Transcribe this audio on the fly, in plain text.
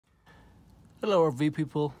Hello RV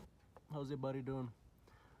people, how's everybody doing?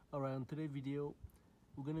 Alright, on today's video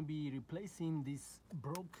we're gonna be replacing this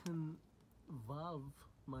broken valve,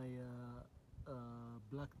 my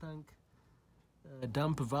black tank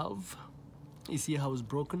dump valve. You see how it's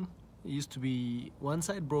broken? It used to be one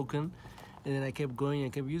side broken, and then I kept going, I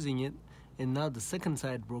kept using it, and now the second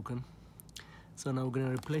side broken. So now we're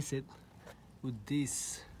gonna replace it with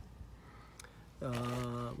this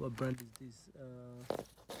what brand is this?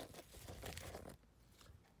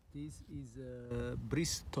 This is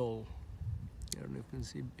Bristol. I don't know if you can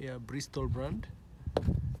see. Yeah, Bristol brand.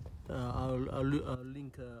 I'll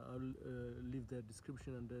link. I'll leave the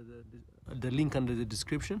description under the link under the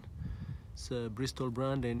description. It's a Bristol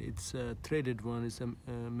brand, and it's a threaded one. It's a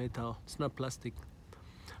metal. It's not plastic.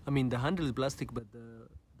 I mean, the handle is plastic, but the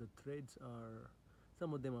threads are.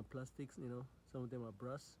 Some of them are plastics. You know, some of them are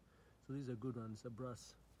brass. So these are good ones. A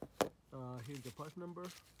brass. Here's the part number.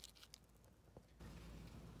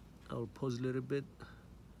 I'll pause a little bit.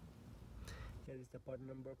 Here is the part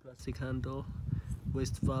number, plastic handle,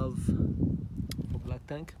 waste valve for black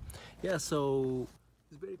tank. Yeah, so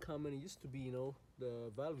it's very common. It used to be, you know, the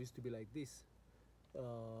valve used to be like this,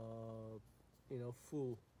 you know,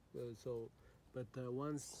 full. But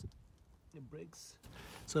once it breaks,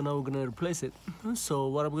 so now we're gonna replace it. So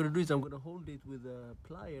what I'm gonna do is I'm gonna hold it with a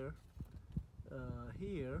plier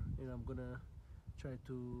here, and I'm gonna try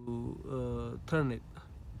to turn it.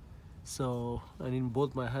 So I need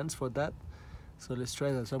both my hands for that. So let's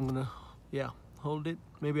try that. So I'm gonna, yeah, hold it.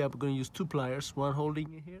 Maybe I'm gonna use two pliers, one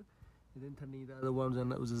holding it here, and then turning the other one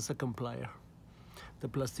with the second plier, the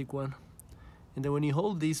plastic one. And then when you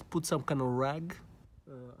hold this, put some kind of rag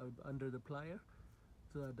under the plier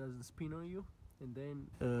so that it doesn't spin on you. And then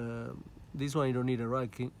this one you don't need a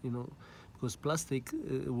rag, you know, because plastic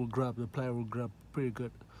it will grab, the plier will grab pretty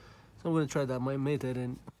good. So I'm gonna try that my method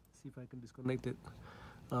and see if I can disconnect it.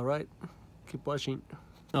 All right, keep watching.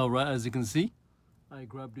 All right, as you can see, I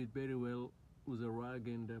grabbed it very well with a rag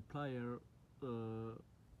and a plier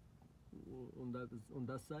on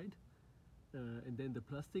that side, and then the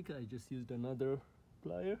plastic I just used another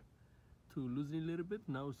plier to loosen it a little bit.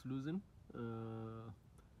 Now it's loosened,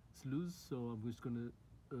 it's loose, so I'm just gonna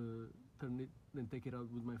turn it and take it out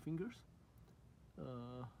with my fingers.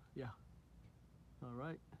 Yeah.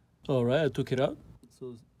 All right, I took it out,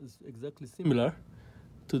 so it's exactly similar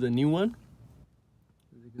to the new one,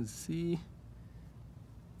 as you can see.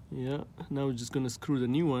 Yeah, now we're just gonna screw the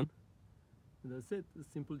new one, and that's it. A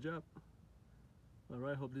simple job. All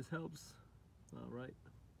right, hope this helps. All right,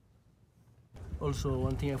 also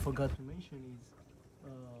one thing I forgot to mention is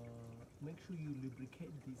make sure you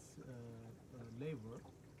lubricate this lever.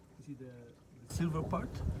 You see the silver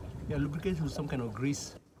part? Yeah, lubricate with some kind of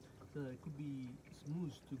grease so that it could be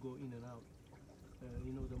smooth to go in and out.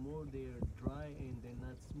 You know, the more they're dry and they're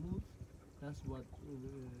not smooth, that's what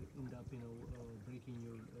end up, you know, breaking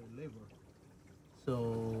your lever.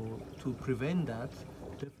 So to prevent that,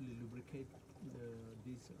 definitely lubricate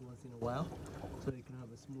this once in a while so you can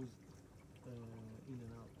have a smooth in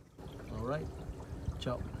and out. All right,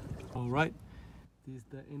 ciao. All right, this is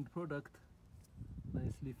the end product.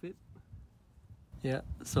 Nicely fit. Yeah,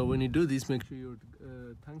 so when you do this, make sure your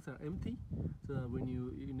tanks are empty, so that when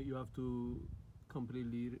you have to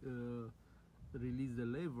completely release the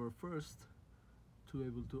lever first to be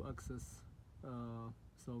able to access.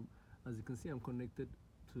 So as you can see, I'm connected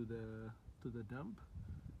to the dump,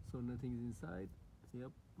 so nothing is inside.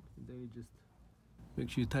 Yep. And then you just make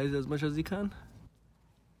sure you tighten as much as you can.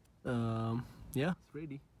 Yeah, it's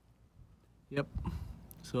ready. Yep.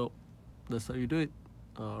 So that's how you do it.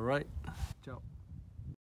 All right.